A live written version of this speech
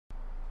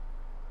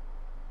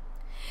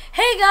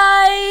Hey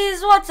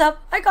guys, what's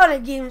up?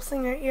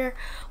 IconicGameSlinger here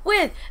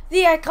with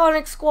the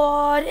Iconic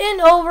Squad in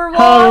Overwatch.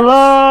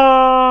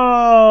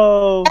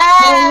 Hello!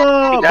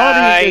 Hello! Hey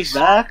Buddy is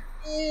back.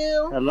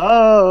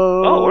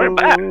 Hello! Oh, we're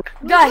back.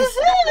 Guys,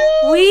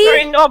 We're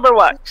in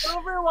Overwatch.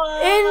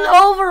 in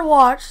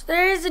Overwatch,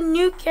 there is a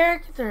new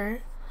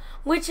character,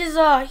 which is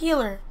a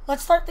healer.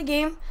 Let's start the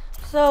game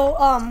so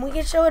we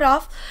can show it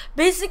off.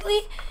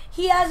 Basically,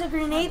 he has a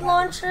grenade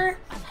launcher,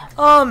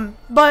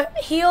 but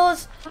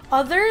heals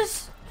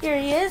others. Here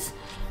he is.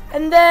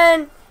 And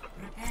then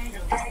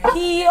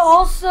he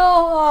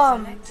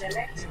also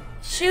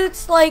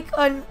shoots like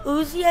an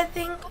Uzi, I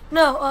think.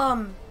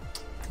 No,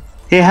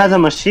 He has a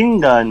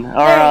machine gun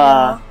or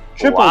a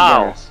triple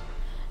burst.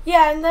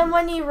 yeah, and then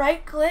when he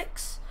right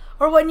clicks,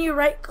 or when you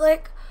right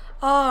click,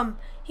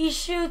 he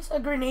shoots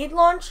a grenade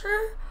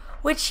launcher,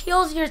 which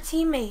heals your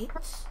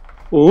teammates.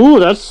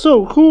 Ooh, that's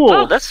so cool.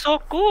 Oh, that's so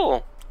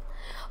cool.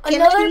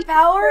 Another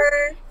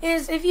power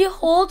is if you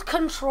hold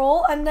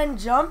control and then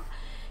jump,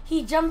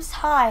 he jumps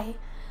high.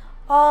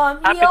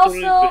 He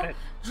also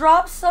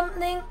drops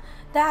something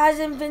that has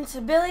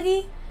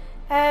invincibility,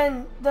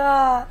 and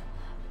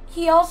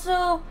he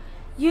also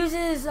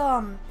uses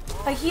a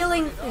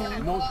healing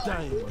thing.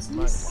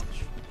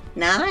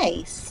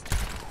 Nice.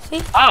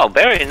 See? Oh,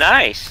 very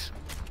nice.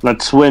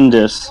 Let's win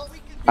this.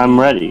 I'm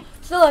ready.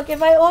 So look,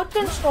 if I hold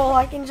control,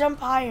 I can jump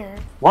higher.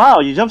 Wow,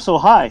 you jump so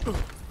high.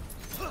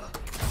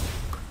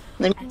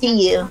 Let me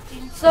see you.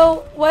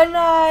 So when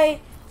I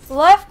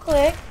left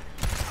click,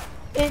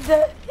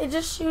 it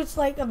just shoots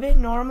like a bit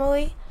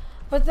normally,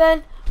 but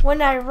then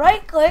when I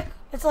right click,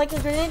 it's like a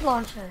grenade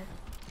launcher.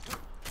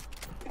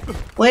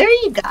 Where are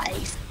you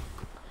guys?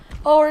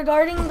 Oh,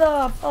 regarding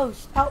the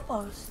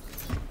outpost.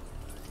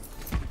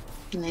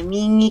 Let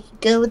me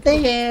go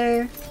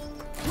there.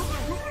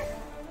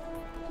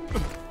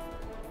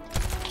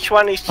 Which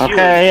one is you?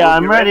 Okay,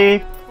 I'm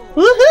ready.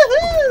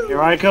 Woohoo!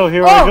 Here I go,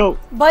 here I go.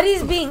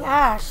 Buddy's being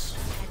Ash.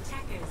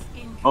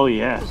 Oh,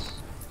 yes.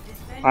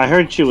 I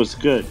heard she was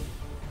good.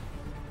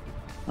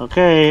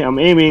 Okay, I'm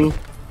aiming.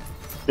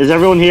 Is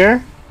everyone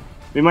here?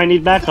 We might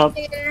need backup.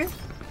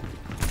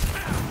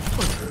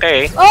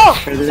 Okay. Oh!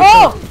 Okay, there they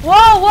Oh! come.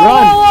 Whoa! Whoa!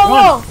 Run, Whoa!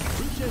 Whoa!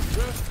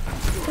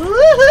 Whoa!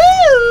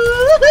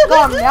 Woohoo!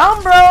 Calm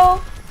down,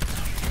 bro.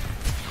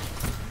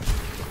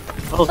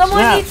 Oh, Someone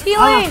snap. needs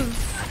healing.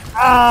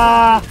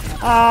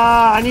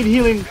 I need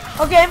healing.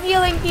 Okay, I'm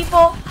healing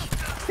people.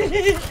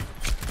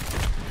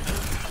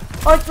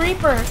 Oh, it's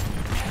Reaper.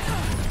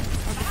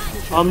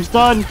 I'm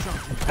stunned.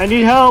 I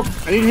need help.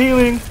 I need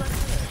healing.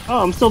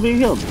 Oh, I'm still being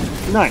healed.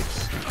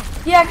 Nice.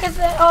 Yeah, cause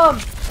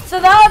so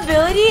that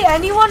ability,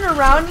 anyone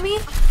around me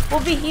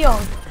will be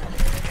healed.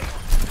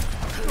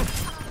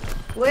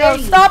 Where No, are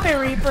you? stop it,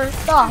 Reaper.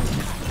 Stop.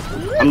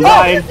 I'm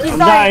dying. He's I'm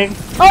dying.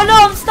 dying. Oh no,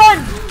 I'm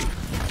stunned.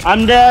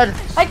 I'm dead.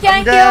 I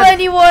can't kill dead.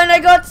 anyone. I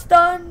got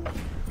stunned.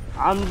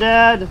 I'm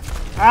dead.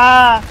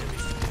 Ah.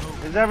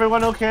 Is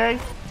everyone okay?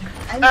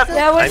 I'm Yeah, so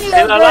we're I'm still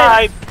still good.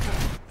 alive.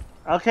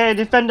 Okay,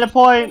 defend the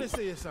point. Where's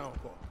the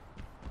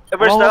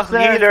Almost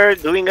there. healer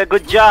doing a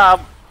good job?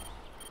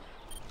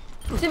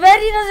 Too bad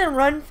he doesn't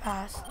run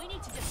fast.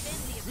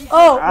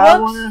 Oh, I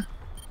whoops. wanna...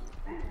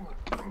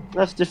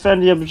 Let's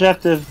defend the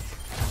objective.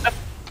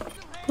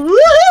 Woohoo!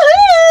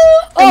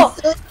 Oh,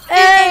 I'm so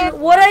and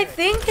what I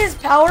think his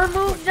power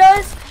move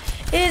does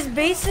is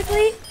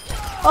basically,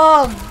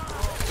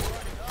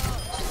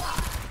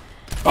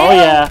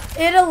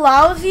 it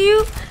allows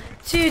you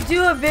to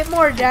do a bit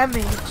more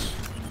damage.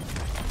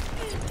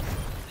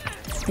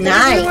 If you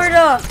nice. were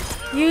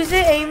to use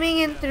it aiming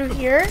in through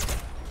here,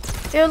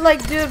 it would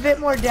like do a bit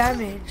more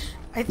damage,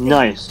 I think.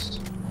 Nice.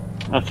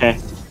 Okay.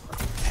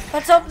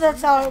 Let's hope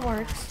that's how it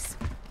works.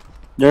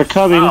 They're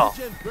coming. Oh,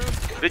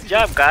 good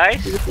job,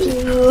 guys.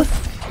 Ooh.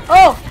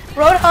 Oh,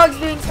 Roadhog's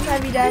doing some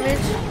heavy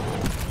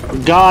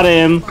damage. Got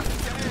him.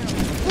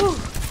 Woo.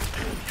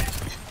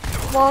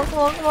 Come on, come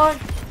on, come on.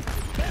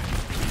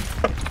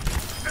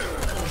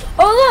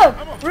 Oh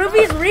look,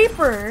 Ruby's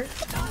Reaper.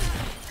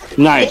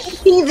 Nice.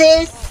 See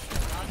this?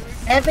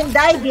 Haven't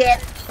died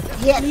yet.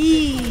 Yet.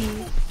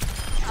 Yee.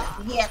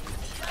 Yet.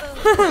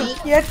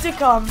 Yet to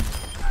come.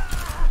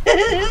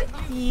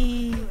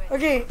 Yee.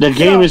 Okay. The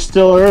game is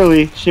still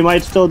early. She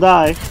might still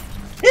die.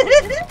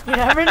 You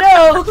never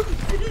know.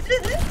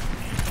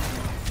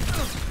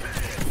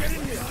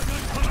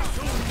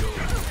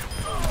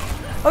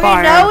 Okay,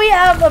 Fire. now we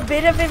have a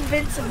bit of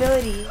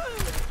invincibility.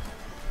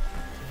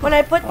 When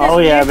I put this Oh,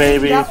 yeah, weird thing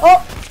baby. down-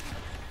 oh,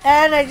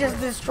 and I just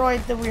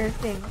destroyed the weird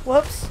thing.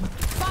 Whoops.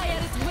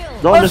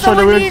 Don't Oh, destroy the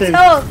someone weird needs thing.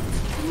 help.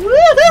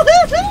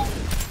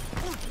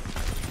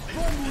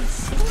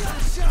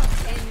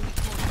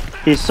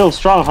 He's so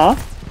strong, huh?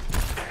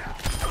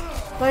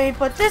 Let me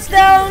put this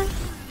down.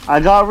 I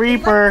got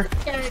Reaper.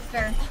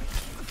 Character.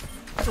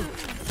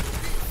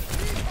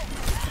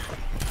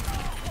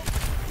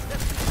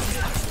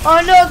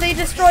 Oh no, they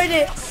destroyed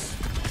it.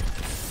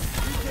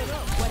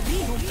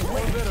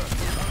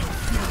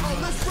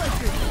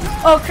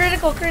 Oh,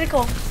 critical,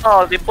 critical.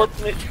 Oh, they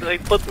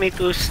put me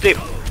to sleep.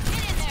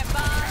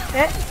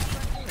 Eh?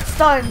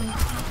 Stun.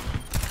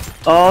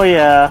 Oh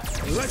yeah.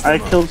 I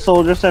killed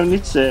Soldier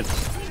 76.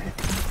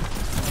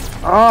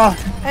 Oh,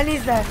 And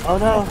he's dead. oh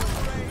no.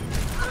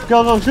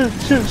 Go, go, shoot,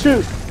 shoot,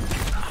 shoot.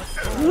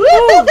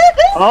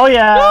 Oh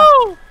yeah.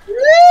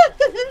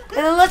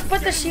 And then let's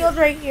put the shield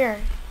right here.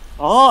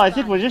 Oh, I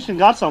think Magician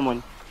got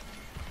someone.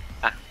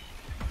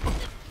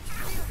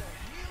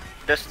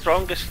 The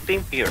strongest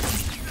team here.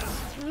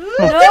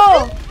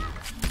 No!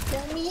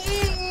 Come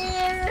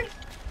here.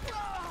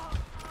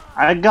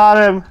 I got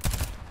him.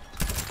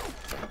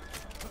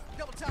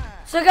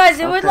 So guys,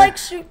 it would Okay. like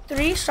shoot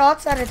 3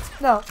 shots at a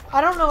no, I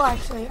don't know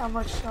actually how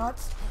much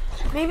shots.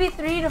 Maybe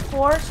 3 to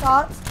 4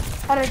 shots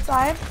at a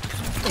time.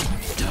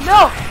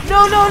 No!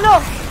 No, no,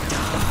 no!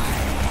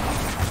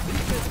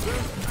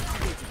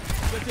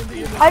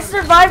 I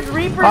survived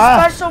Reaper's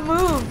special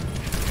move.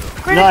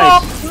 Critical!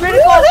 Nice.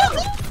 Critical!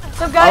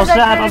 So Oh guys, snap,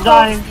 I I'm critical.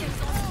 dying.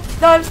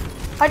 Done.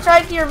 I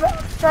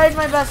tried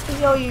my best to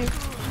heal you.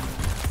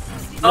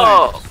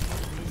 Oh,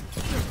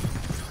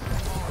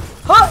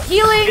 Huh,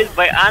 healing! killed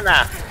by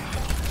Anna.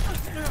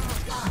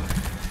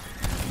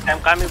 I'm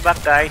coming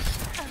back, guys.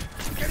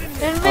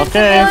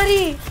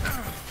 Invincibility!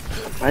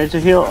 I need to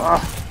heal.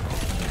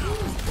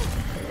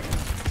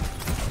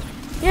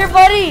 Here,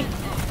 buddy!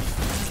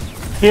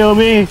 Heal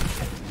me.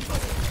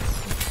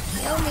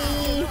 Kill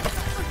me.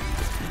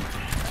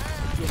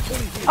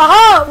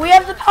 Aha! We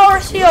have the power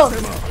shield!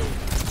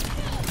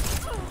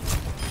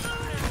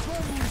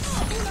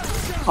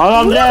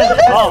 Oh, I'm dead.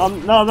 Oh,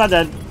 no, I'm not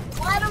dead.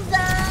 One of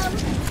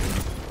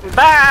them.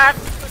 Back!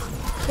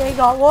 Okay,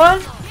 got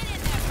one.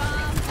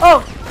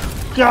 Oh,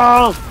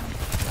 Go,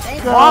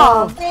 Thank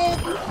Go.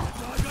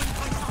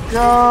 you.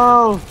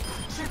 go.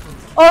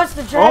 oh, it's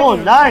the dragon. Oh,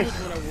 nice.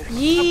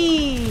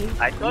 Yee!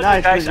 I told Nice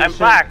you guys, I'm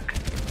position. back.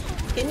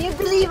 Can you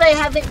believe I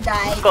haven't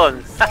died?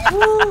 Gone.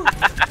 Woo!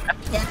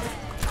 Yeah.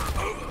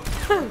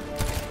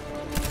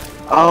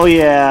 Oh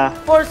yeah.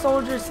 Poor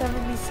soldier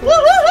 76.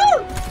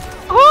 Woo-hoo-hoo!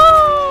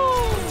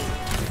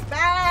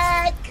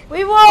 Back.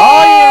 We won!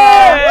 Oh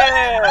yeah.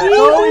 Yeah!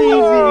 So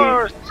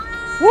easy.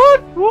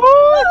 What?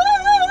 What?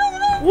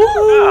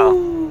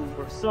 Woo!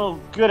 We're so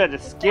good at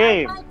this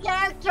game. My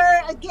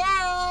character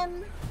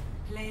again.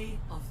 Play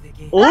of the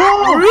game.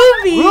 Oh,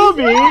 Ruby!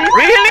 Ruby.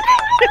 Really?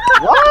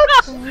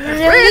 What?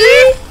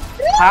 Really?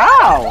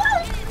 How?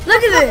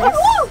 Look at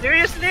this!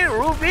 Seriously,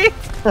 Ruby?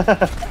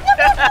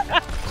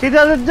 She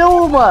doesn't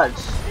do much.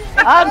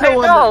 I'm the I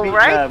one know, that beat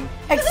right? them.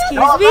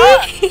 Excuse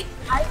me?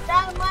 I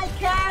found my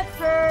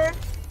character.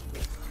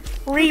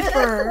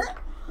 Reaper.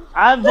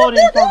 I'm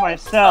voting for Oh,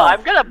 myself.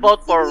 I'm gonna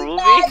vote for See Ruby.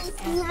 that?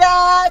 See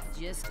that?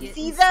 Just See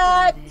getting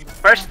that? started.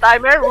 First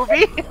timer,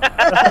 Ruby.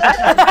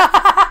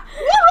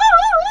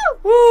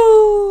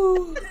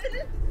 Woo!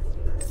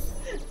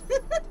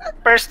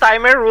 First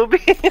timer, Ruby.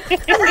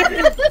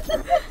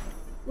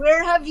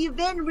 Where have you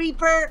been,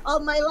 Reaper, all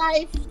my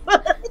life?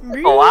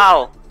 Oh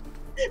wow.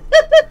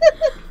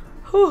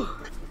 Whew.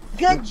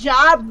 Good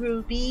job,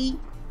 Ruby.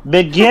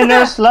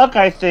 Beginner's luck,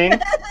 I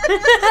think.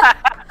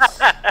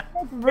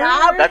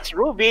 Job. That's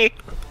Ruby.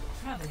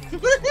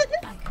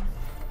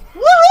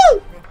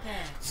 Woohoo!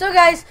 So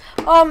guys,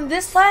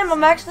 this time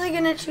I'm actually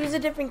gonna choose a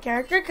different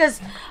character because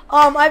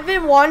I've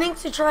been wanting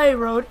to try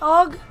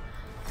Roadhog,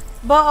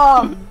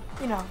 but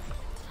you know.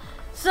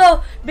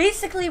 So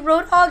basically,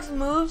 Roadhog's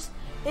moves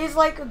is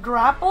like a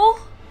grapple,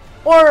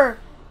 or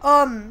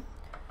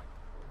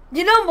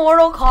you know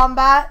Mortal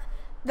Kombat,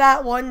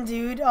 that one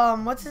dude,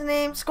 what's his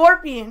name,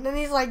 Scorpion, and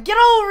he's like, get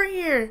over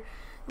here.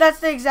 That's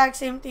the exact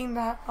same thing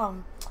that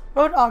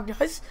Roadhog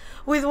does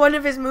with one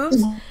of his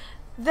moves.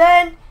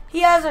 Then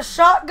he has a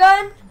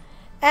shotgun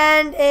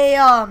and a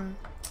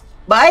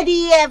Why do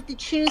you have to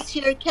choose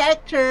your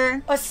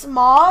character?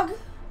 smog.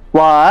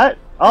 What?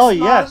 Oh,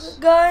 smog yes.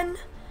 gun,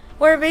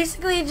 where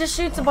basically he just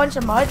shoots a bunch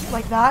of mud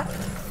like that.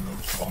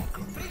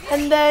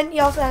 And then he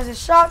also has a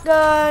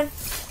shotgun,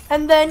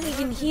 and then he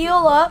can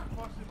heal up.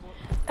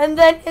 And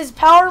then his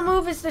power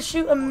move is to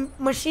shoot a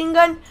machine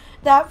gun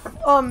that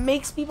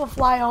makes people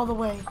fly all the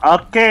way.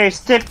 Okay,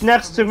 stick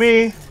next to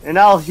me, and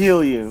I'll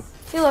heal you.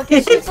 See, look,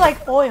 it shoots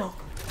like oil.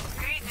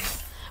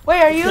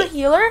 Wait, are you a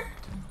healer?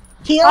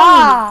 Kill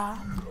Ah,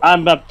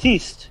 I'm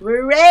Baptiste. me.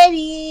 We're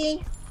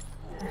ready.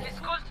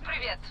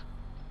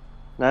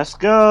 Let's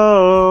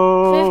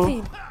go.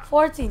 15,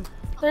 14,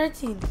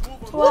 13,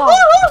 12,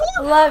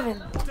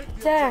 11,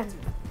 10,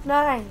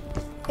 9,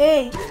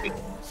 8,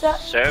 7.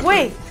 Seven.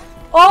 Wait.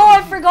 Oh,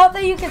 I forgot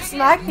that you can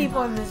smack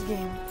people in this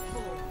game.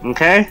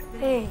 Okay.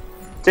 8,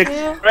 Stick 2,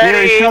 near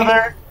Ready. each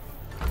other.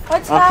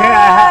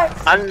 attack!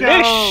 Okay, let's go.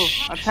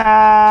 Unleash.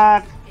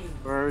 Attack.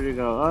 Where would you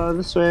go?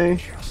 This way.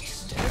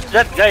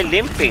 That guy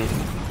limping.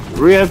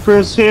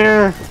 Reappears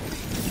here.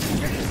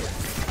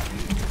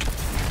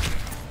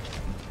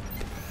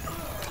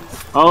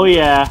 Oh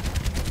yeah.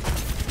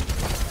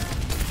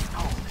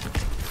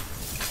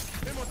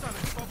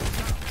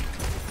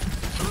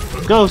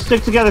 Go,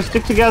 stick together,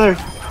 stick together.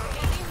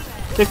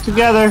 Stick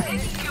together.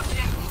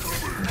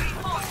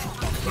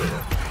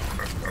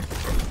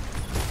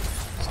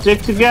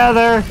 Stick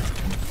together.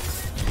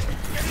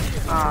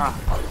 Ah.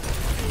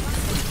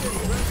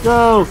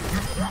 Go!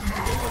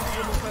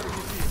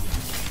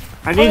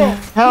 I need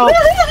help!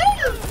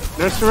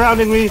 They're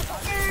surrounding me!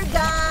 Here,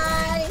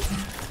 guys.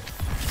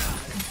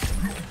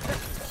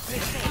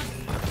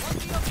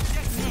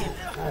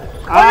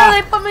 Oh no,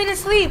 they put me to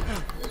sleep.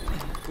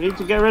 We need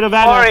to get rid of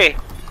Anna. Sorry.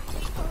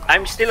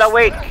 I'm still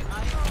awake.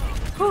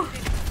 Whew.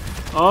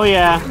 Oh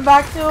yeah. I'm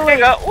back to There awake.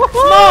 you go.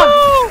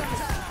 Smog.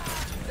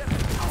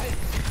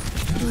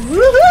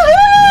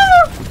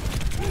 Woohoo!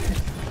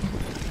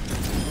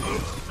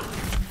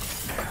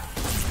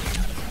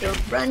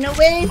 Don't run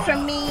away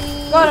from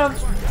me. Got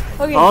him.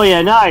 Okay. Oh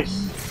yeah,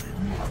 nice.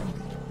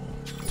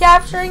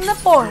 Capturing the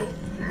point.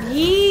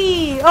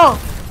 Yee. Oh.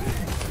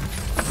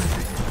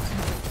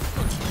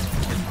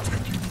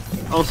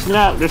 Oh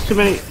snap, there's too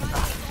many.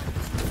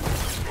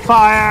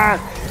 Fire!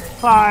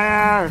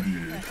 Fire!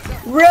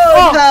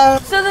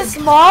 Roadhog. So the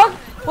smog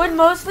would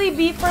mostly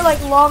be for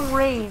like long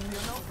range.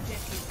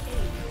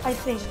 I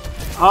think.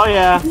 Oh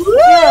yeah.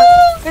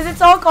 Yeah. Because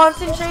it's all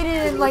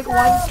concentrated in like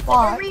one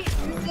spot.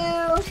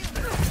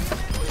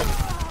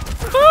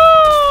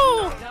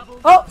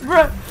 Oh,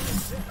 bruh.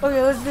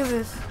 Okay, let's do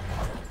this.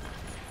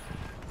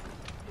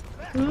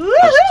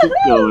 Let's keep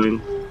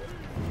going.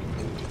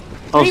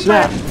 Oh Reaper.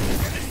 snap!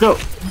 Go!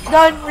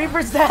 Done.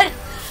 Reaper's dead.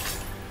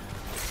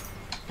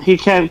 He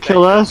can't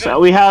kill us.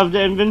 We have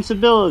the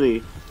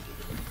invincibility.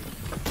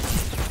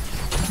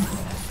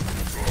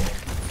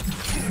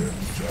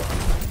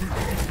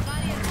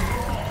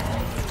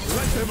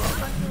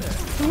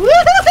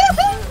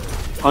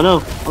 Oh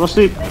no! I'm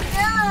asleep.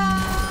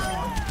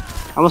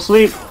 I'm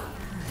asleep.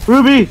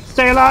 Ruby,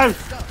 stay alive.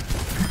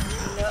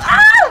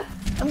 Ah!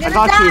 I'm gonna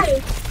got you.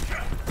 die.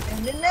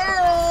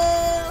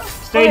 No.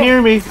 Stay Okay.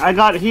 near me. I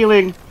got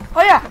healing.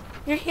 Oh yeah,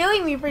 you're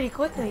healing me pretty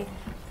quickly.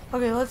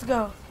 Okay, let's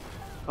go.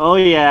 Oh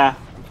yeah.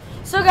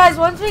 So guys,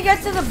 once we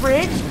get to the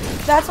bridge,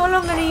 that's when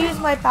I'm gonna use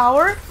my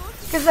power,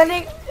 because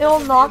then it'll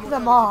knock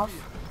them off.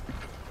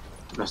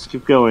 Let's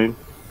keep going.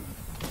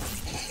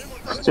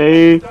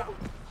 Stay.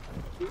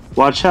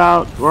 Watch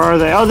out. Where are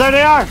they? Oh, there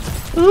they are.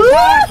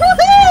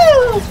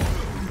 Woo-hoo-hoo!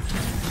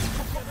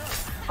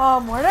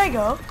 Where'd I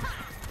go?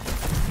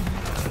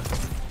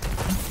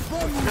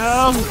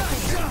 No.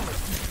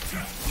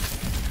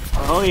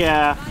 Oh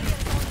yeah.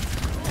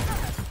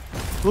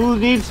 Who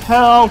needs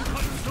help?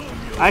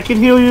 I can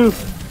heal you.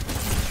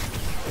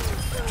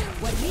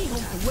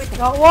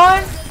 Got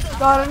one,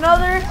 got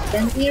another,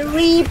 Send me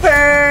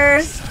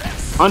Reaper.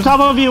 On top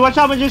of you. Watch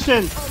out,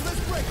 magician.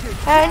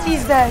 and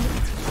he's dead.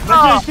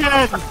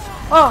 Magician.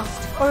 Oh,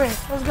 okay,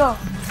 let's go.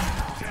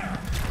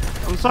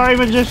 I'm sorry,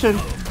 magician.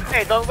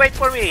 Hey, don't wait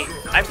for me.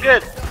 I'm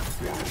good.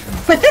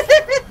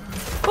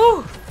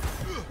 Ooh,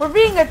 we're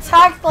being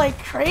attacked like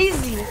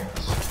crazy.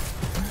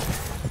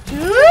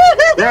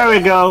 There we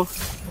go.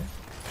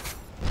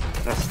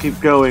 Let's keep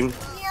going.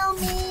 Heal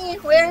me.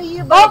 Where are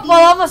you, Oh, buddy?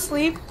 well, I'm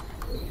asleep.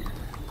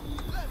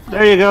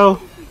 There you go.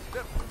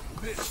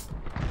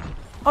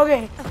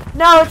 Okay,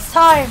 now it's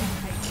time.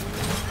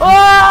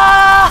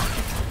 Ah!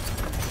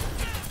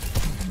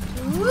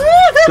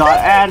 Got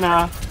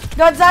Anna.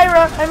 Got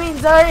Zarya.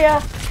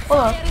 Hold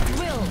up.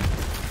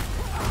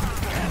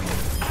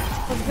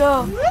 Let's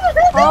go.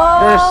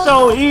 They're Oh,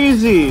 so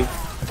easy.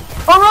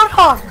 oh,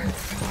 Roadhog.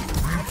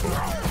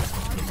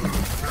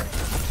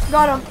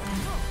 Got him.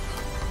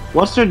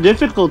 What's their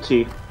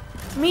difficulty?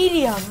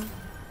 Medium.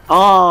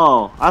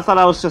 Oh, I thought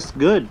I was just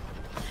good.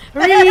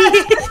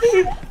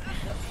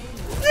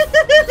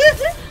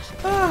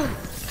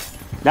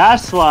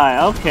 That's why.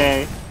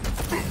 Okay.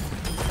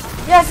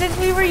 Yeah, since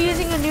we were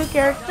using a new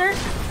character.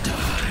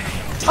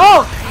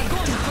 Oh,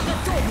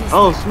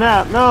 Oh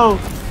snap! No.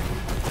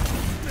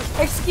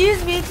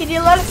 excuse me, can you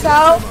let us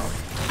out?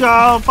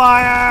 Go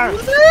fire!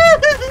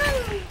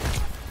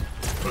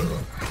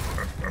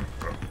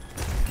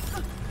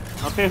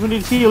 Okay, who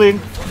needs healing?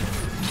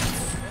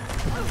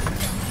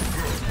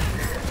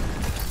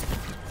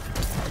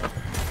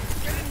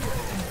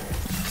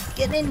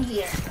 Get in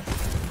here.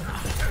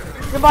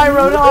 Goodbye,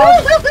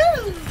 Roadhog.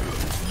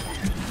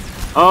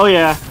 Oh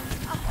yeah.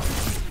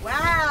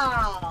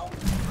 Wow.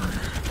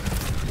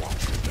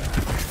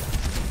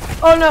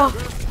 Oh no.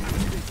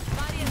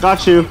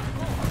 Got you.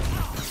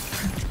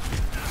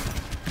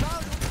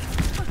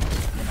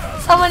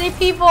 So many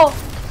people.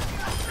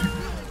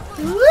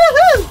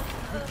 Woohoo!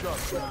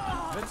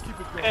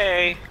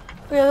 Hey.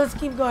 Okay, let's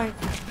keep going.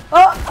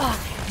 Oh,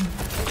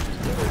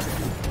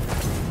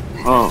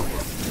 Oh.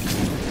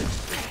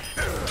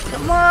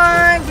 Come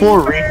on.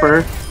 Poor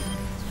Reaper.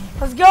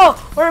 let's go.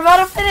 We're about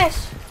to finish.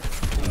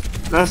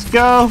 Let's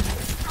go.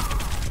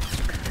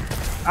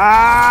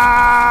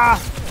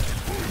 Ah!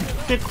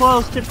 Get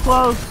close, get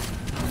close.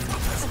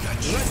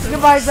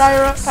 Goodbye,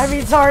 Zarya.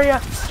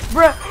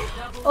 Bruh.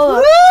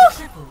 Hold up.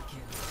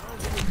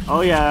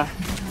 Oh yeah.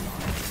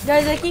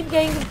 Guys, I keep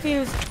getting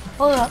confused.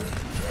 Hold up.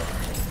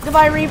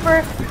 Goodbye,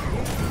 Reaper.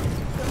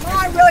 Come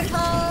on,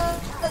 Roadhog.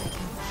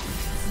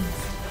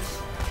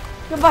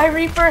 Goodbye,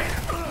 Reaper.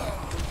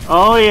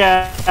 Oh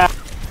yeah.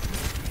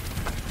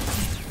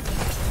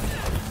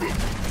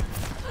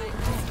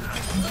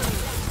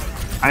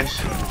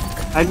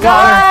 I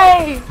got her.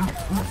 Nice!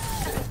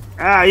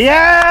 Ah,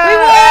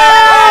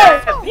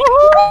 yeah!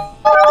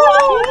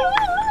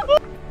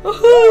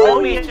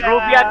 Oh, it's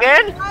Ruby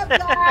again?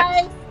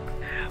 Guys,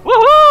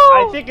 Woohoo!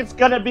 I think it's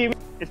gonna be.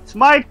 It's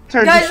my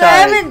turn Guys, to I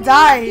shine. haven't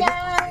died.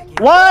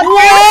 What?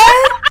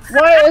 What?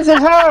 Why is it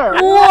her?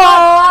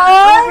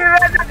 What? Ruby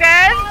red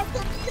again?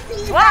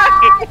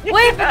 Why?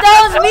 Wait, but that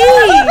was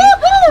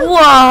me!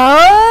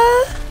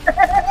 What?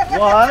 What's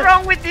What?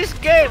 wrong with this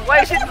game? Why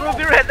is it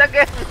Ruby red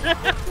again?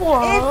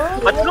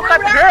 What? But look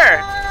at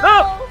her!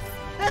 Look!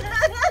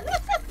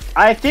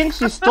 I think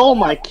she stole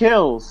my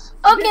kills.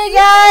 Okay,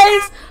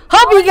 guys.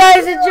 Hope you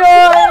guys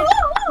enjoyed.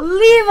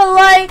 Leave a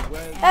like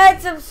and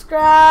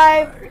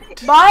subscribe.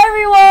 Bye,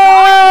 everyone.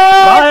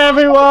 Bye,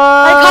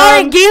 everyone.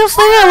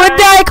 IconicGameSlinger with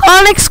the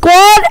Iconic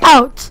Squad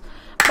out.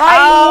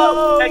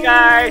 Bye. Bye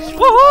guys!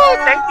 Woohoo!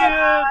 Thank you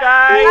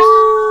guys!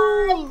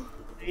 Woo.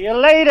 See you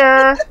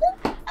later.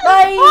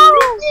 Bye.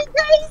 Did you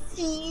guys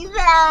see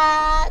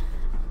that?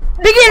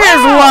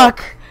 Beginner's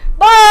luck.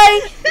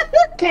 Bye.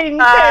 King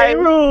Bye. K.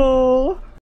 Rool.